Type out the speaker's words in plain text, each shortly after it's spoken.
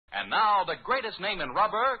And now, the greatest name in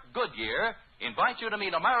rubber, Goodyear, invites you to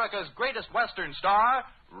meet America's greatest Western star,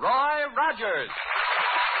 Roy Rogers.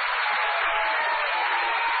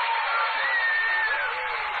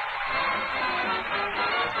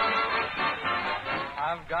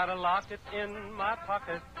 I've got a locket in my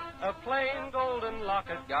pocket, a plain golden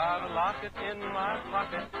locket. Got a locket in my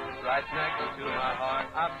pocket, right next to my heart.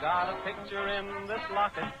 I've got a picture in this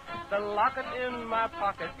locket, the locket in my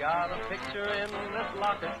pocket. Got a picture in this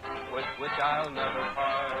locket, with which I'll never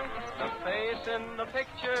part. The face in the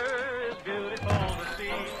picture is beautiful to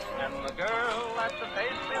see, and the girl that the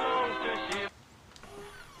face belongs to, she...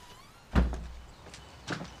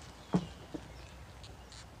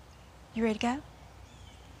 You ready to go?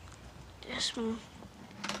 Yes, Mom.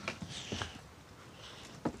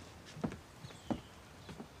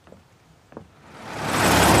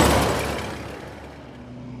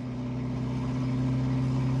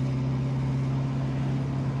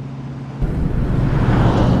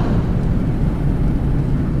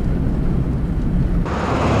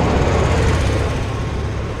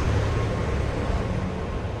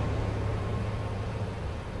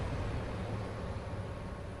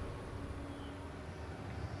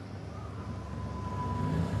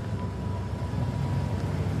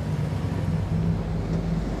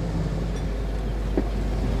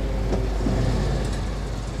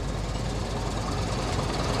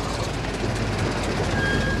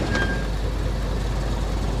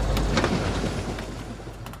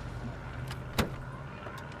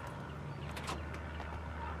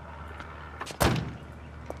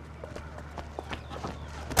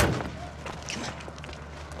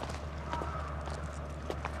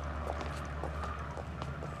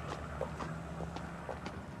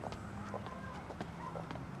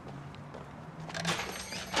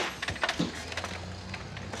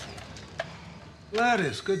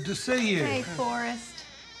 Gladys, good to see you. Hey, Forrest.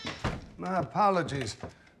 My apologies.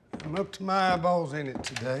 I'm up to my eyeballs in it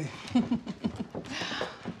today.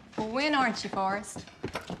 Well, when aren't you, Forrest?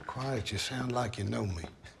 Quiet, you sound like you know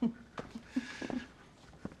me.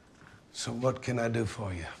 So what can I do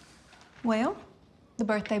for you? Well, the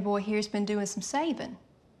birthday boy here's been doing some saving,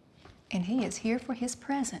 and he is here for his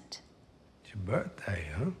present. It's your birthday,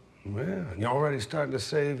 huh? Well, you're already starting to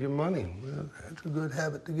save your money. Well, that's a good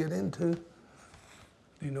habit to get into.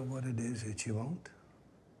 Do you know what it is that you want?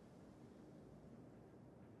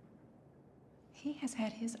 He has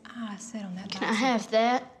had his eyes set on that Can bicycle. I have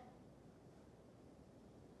that?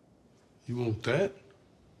 You want that?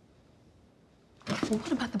 Well,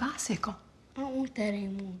 what about the bicycle? I don't want that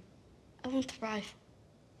anymore. I want the rifle.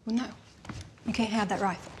 Well, no. You can't have that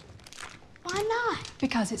rifle. Why not?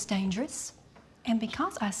 Because it's dangerous. And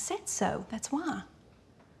because I said so, that's why.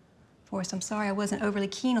 Forrest, I'm sorry I wasn't overly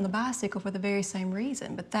keen on the bicycle for the very same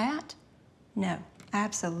reason, but that, no,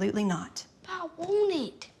 absolutely not. But I want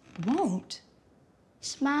it. Won't?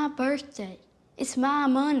 It's my birthday. It's my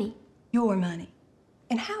money. Your money.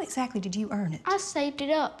 And how exactly did you earn it? I saved it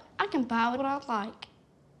up. I can buy what I like.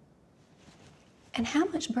 And how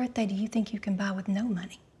much birthday do you think you can buy with no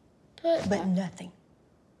money? But nothing.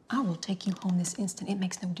 I will take you home this instant. It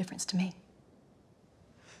makes no difference to me.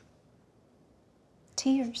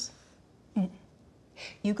 Tears.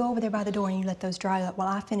 You go over there by the door and you let those dry up while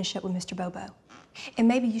I finish up with Mr. Bobo. And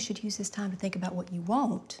maybe you should use this time to think about what you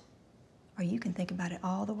want, or you can think about it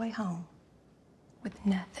all the way home with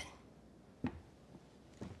nothing.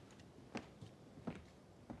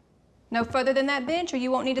 No further than that bench, or you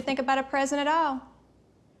won't need to think about a present at all.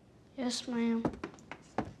 Yes, ma'am.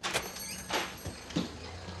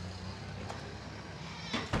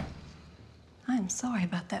 I'm sorry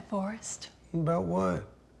about that, Forrest. About what?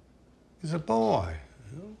 He's a boy.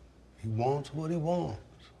 You know? He wants what he wants.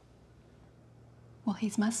 Well,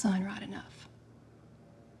 he's my son right enough.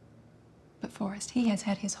 But Forrest, he has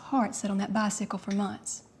had his heart set on that bicycle for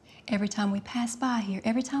months. Every time we pass by here,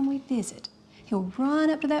 every time we visit, he'll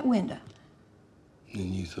run up to that window.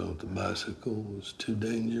 And you thought the bicycle was too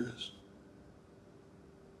dangerous?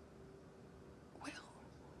 Well,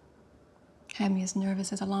 had me as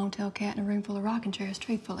nervous as a long-tailed cat in a room full of rocking chairs,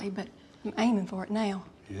 truthfully, but I'm aiming for it now.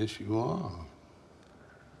 Yes, you are.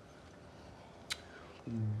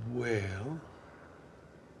 Well,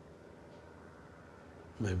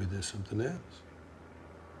 maybe there's something else.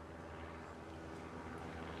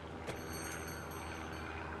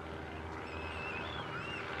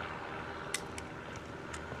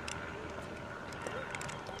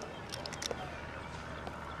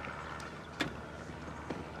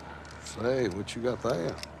 Say, what you got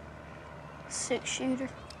there? 6-shooter.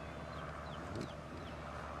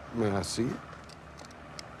 May I see it?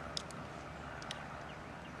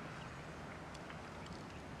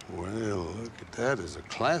 Well, look at that. It's a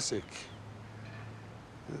classic.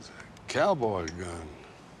 It's a cowboy gun.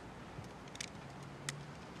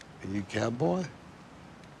 Are you cowboy?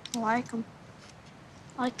 I like them.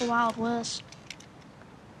 I like the Wild West.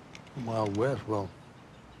 Wild West, well,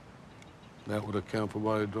 that would account for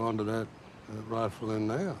why you're drawn to that rifle in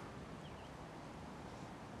there.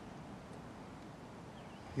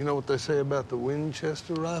 You know what they say about the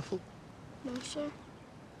Winchester rifle? No, sir.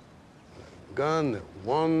 A gun that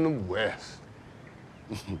won the West.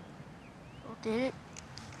 Well, did it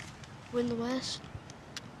win the West?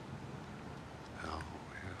 Oh,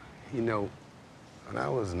 yeah. You know, when I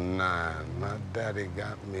was 9, my daddy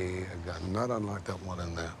got me a gun, not unlike that one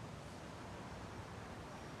in there.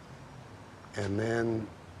 And then,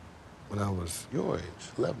 when I was your age,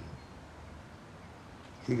 11,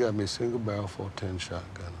 he got me a single barrel 410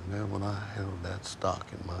 shotgun. And then when I held that stock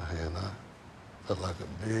in my hand, I felt like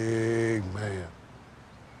a big man.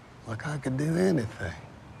 Like I could do anything.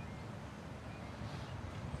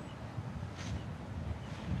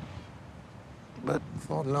 But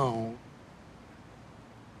for long,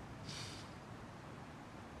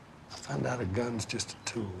 I found out a gun's just a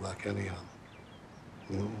tool like any other.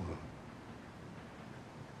 You know, a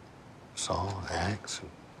saw, axe,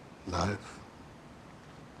 and knife,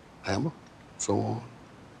 hammer, so on.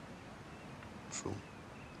 So,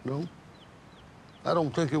 no, I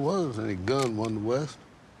don't think it was any gun won the West.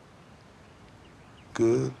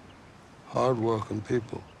 Good, hard-working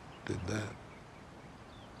people did that.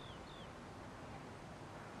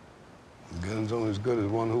 The gun's only as good as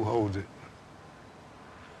one who holds it.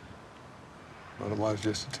 Otherwise,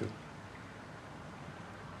 just a tool.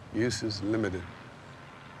 Use is limited.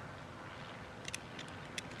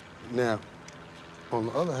 Now, on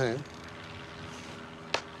the other hand,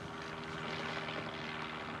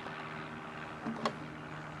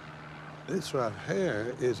 this right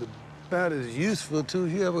here is about as useful a tool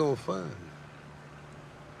as you ever gonna find.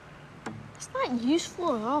 It's not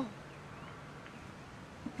useful at all.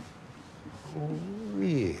 Oh,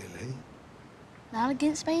 really? Not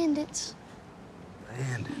against bandits.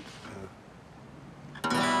 Bandits, huh?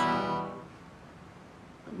 How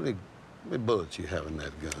many bullets you have in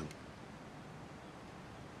that gun?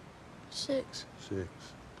 6. 6.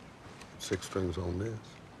 6 strings on this.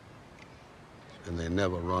 And they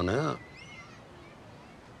never run out.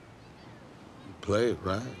 You play it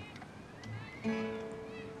right.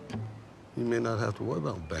 You may not have to worry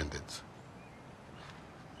about bandits.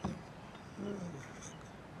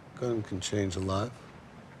 A gun can change a life,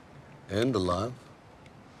 end a life.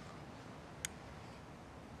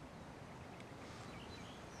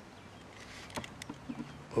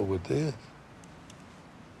 But with this,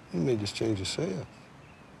 you may just change yourself.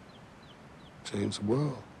 Change the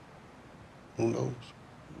world. Who knows?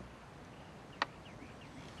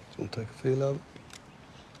 It's gonna take a feel of it.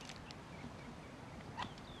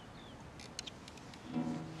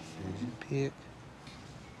 Here's your pick.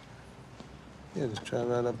 Yeah, just try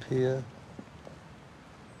right up here.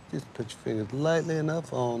 Just put your fingers lightly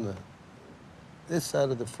enough on this side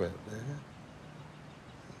of the fret there.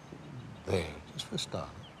 There, just for starting.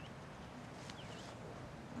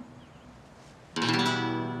 We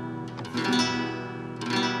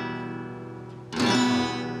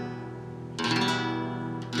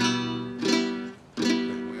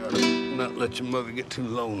ought to not let your mother get too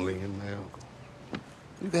lonely in there, Uncle.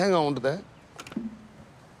 You can hang on to that.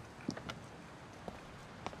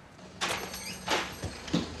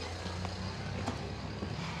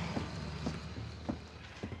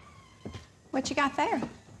 What you got there?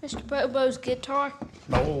 Mr. Bobo's guitar.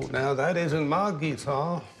 Oh, now that isn't my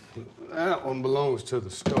guitar. That one belongs to the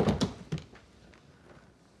store.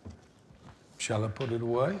 Shall I put it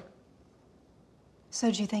away?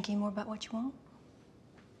 So do you think any more about what you want?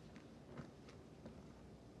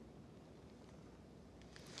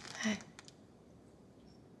 Hey,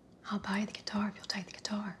 I'll buy you the guitar if you'll take the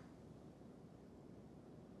guitar.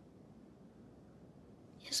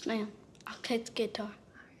 Yes, ma'am. I'll take the guitar.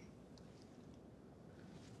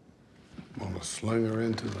 Want to sling her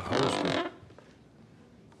into the holster?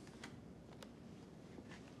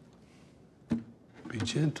 Be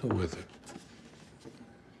gentle with her.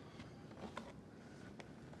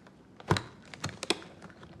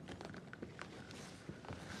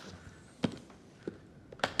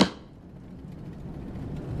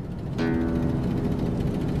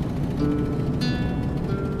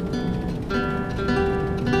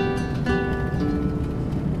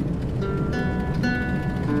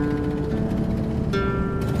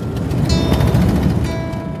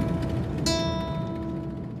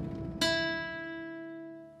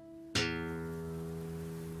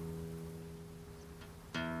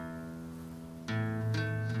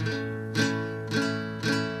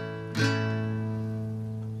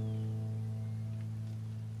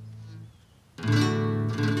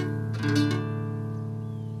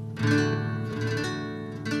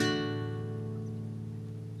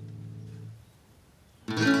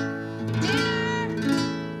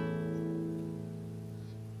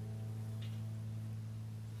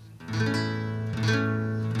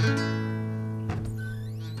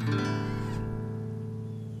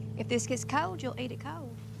 If this gets cold, you'll eat it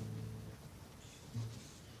cold.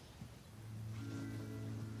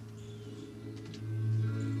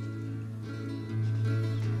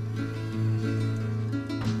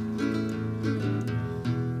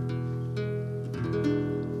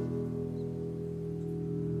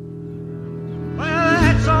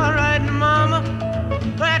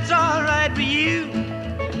 That's all right for you.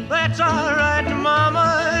 That's all right,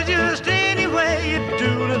 Mama. Just any way you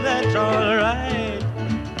do it, that's all right.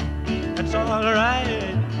 That's all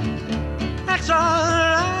right. That's all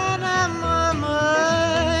right,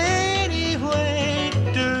 Mama. Any way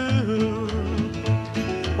you do.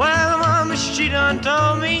 Well, Mama, she done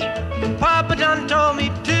told me. Papa done told me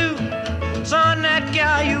too. Son, that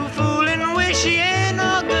gal you fooling with, she ain't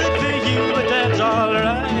no good for you, but that's all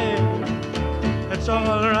right. That's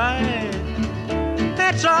all right.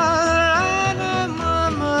 That's all right,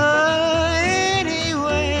 Mama. Any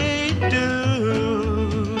way you do.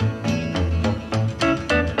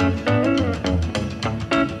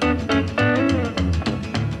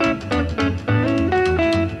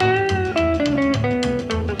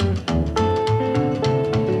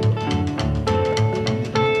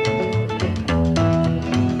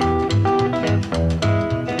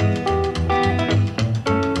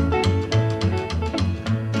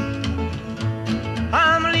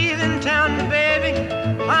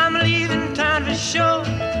 Sure,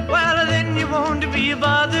 well then you won't be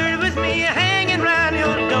bothered with me hanging round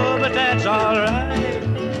your door, but that's all right.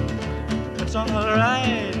 That's all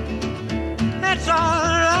right. That's all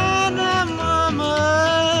right, now,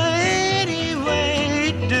 Mama. Any way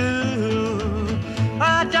you do.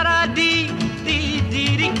 Ah, da da dee dee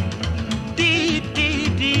dee dee dee dee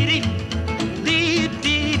dee dee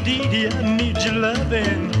dee dee dee. I need your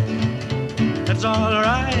loving. That's all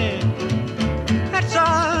right.